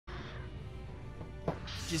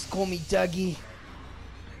Just call me Dougie.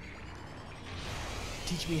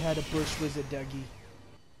 Teach me how to bush wizard, Dougie.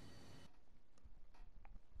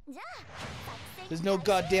 There's no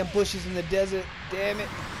goddamn bushes in the desert. Damn it.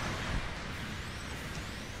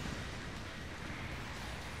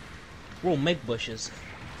 We'll make bushes.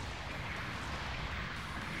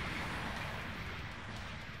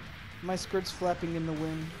 My skirt's flapping in the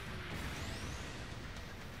wind.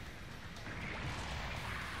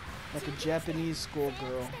 Like a Japanese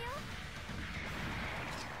schoolgirl.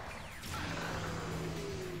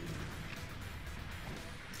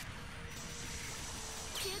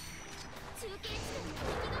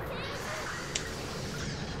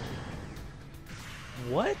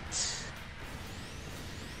 What?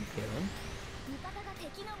 Okay, then.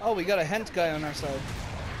 Oh, we got a hent guy on our side.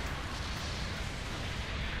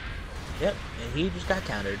 Yep, and he just got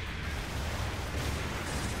countered.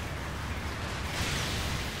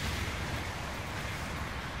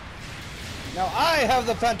 Now I have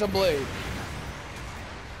the Phantom Blade.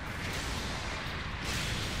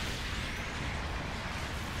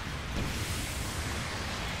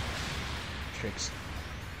 Tricks.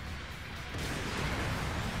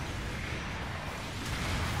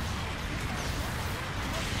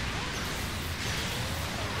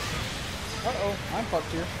 Uh-oh, I'm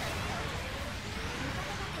fucked here.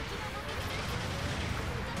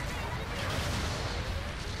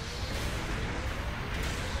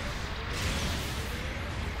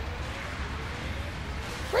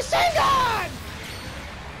 Rasengan!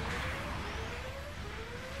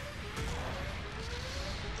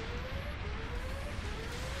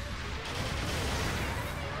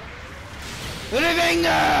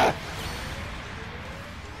 Rasengan!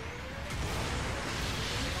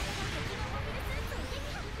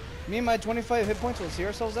 Me and my 25 hit points will see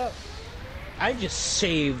ourselves out. I just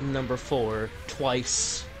saved number 4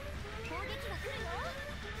 twice.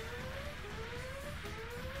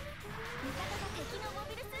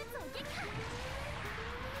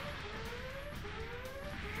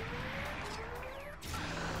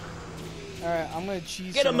 Alright, I'm gonna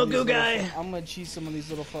cheese. Get him, Magoo guy! I'm gonna cheese some of these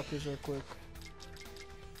little fuckers real quick.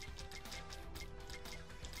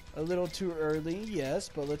 A little too early, yes,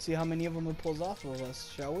 but let's see how many of them it pulls off of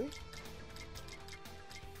us, shall we?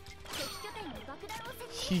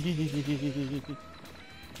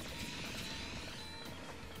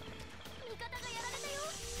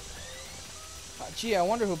 Gee, I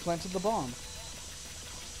wonder who planted the bomb.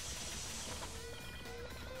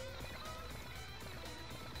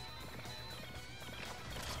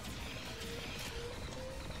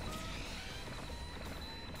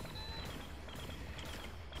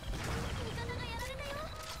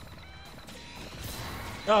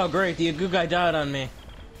 Oh great, the Agoo guy died on me.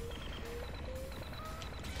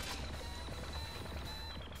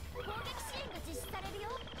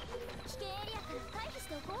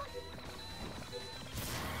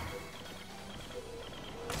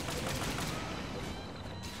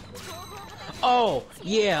 Oh,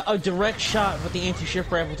 yeah, a direct shot with the anti-ship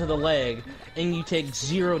rifle to the leg, and you take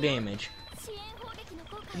 0 damage.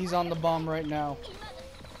 He's on the bomb right now.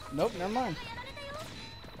 Nope, never mind.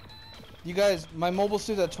 You guys, my mobile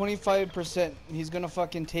suit's at 25%. He's gonna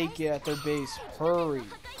fucking take it at their base. Hurry.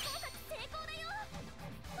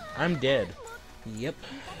 I'm dead. Yep.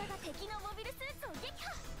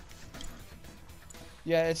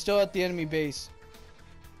 Yeah, it's still at the enemy base.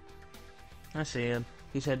 I see him.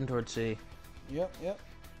 He's heading towards C. Yep, yep.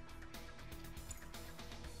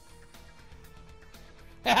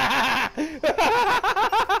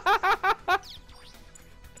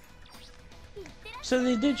 So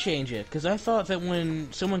they did change it, because I thought that when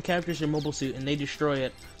someone captures your mobile suit and they destroy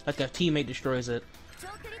it, like a teammate destroys it.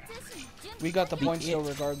 We got the point still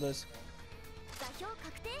regardless.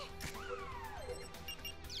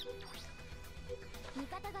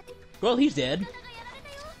 Well, he's dead.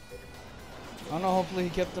 I don't know, hopefully he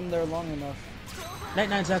kept them there long enough.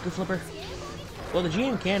 Night-night, Zaku Flipper. Well, the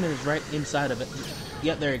GM cannon is right inside of it.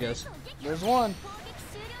 Yep, there he goes. There's one.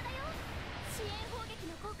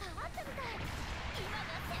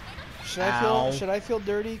 Should I feel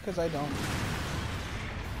dirty? Because I don't.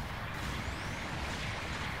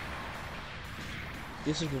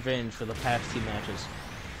 This is revenge for the past 2 matches.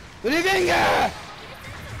 Revenga!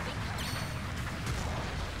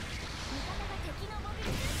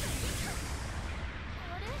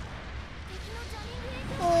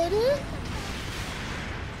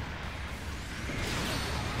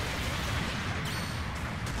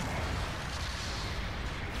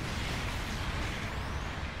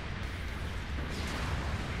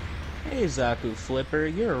 Hey Zaku Flipper,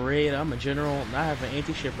 you're a raid, I'm a general, and I have an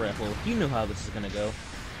anti-ship rifle. You know how this is gonna go.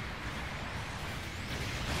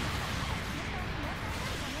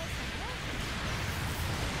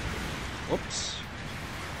 Whoops.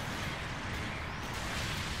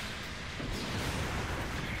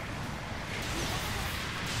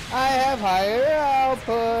 I have higher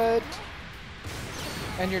output.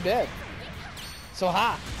 And you're dead. So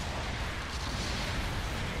ha.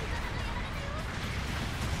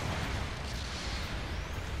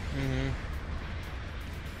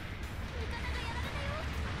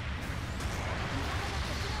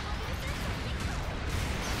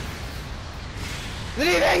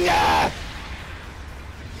 Venga!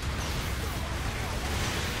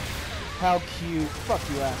 How cute. Fuck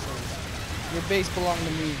you, assholes. Your base belonged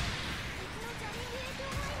to me.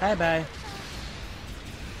 Bye-bye.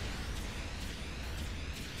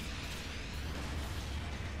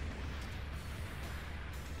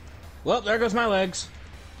 Well, there goes my legs.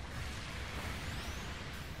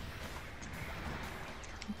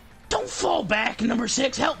 Don't fall back, number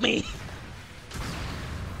 6. Help me.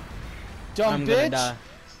 Dumb I'm bitch. gonna die.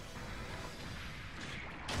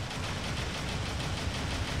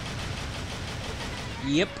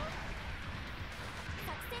 Yep.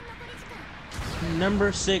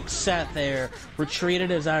 Number 6 sat there, retreated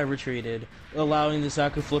as I retreated, allowing the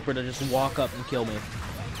Zaku Flipper to just walk up and kill me.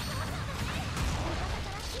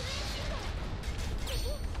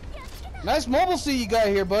 Nice mobile suit you got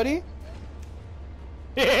here, buddy.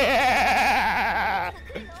 Yeah!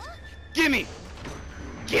 Gimme!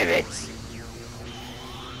 Give it! Nice.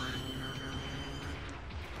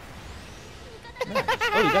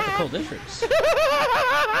 Oh, you got the cold districts.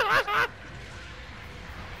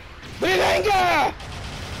 Venga!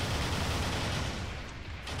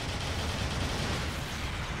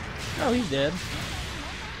 Oh, he's dead.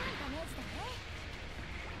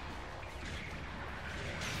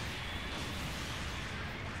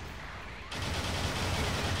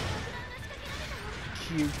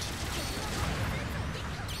 Cute.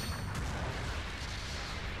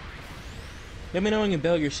 Let me know when you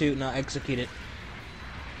build your suit and I'll execute it.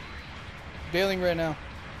 Bailing right now.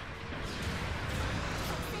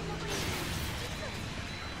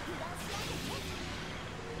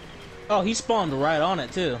 Oh, he spawned right on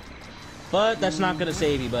it too. But that's not gonna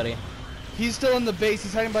save you, buddy. He's still in the base.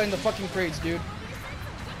 He's hiding behind the fucking crates, dude.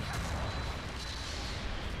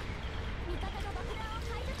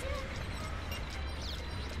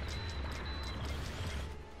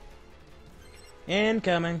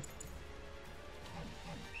 Incoming.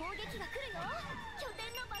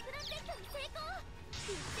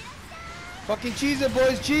 Fucking cheese it,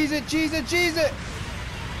 boys. Cheese it, cheese it, cheese it.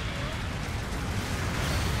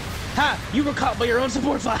 Ha! You were caught by your own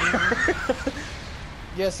support fire.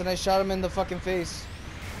 Yes, and I shot him in the fucking face.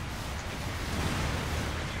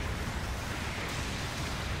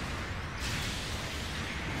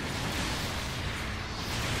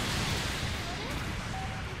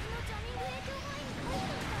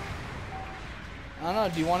 I don't know,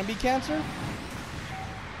 do you want to be Cancer?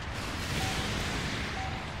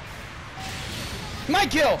 My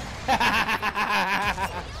kill!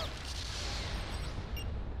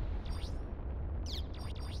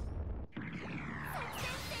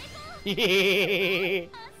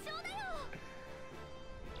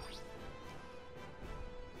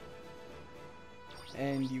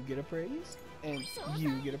 And you get a praise, and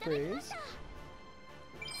you get a praise.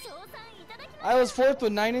 I was 4th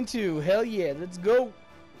with 9 and 2. Hell yeah, let's go.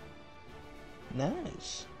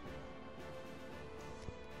 Nice.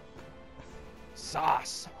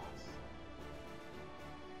 Sauce.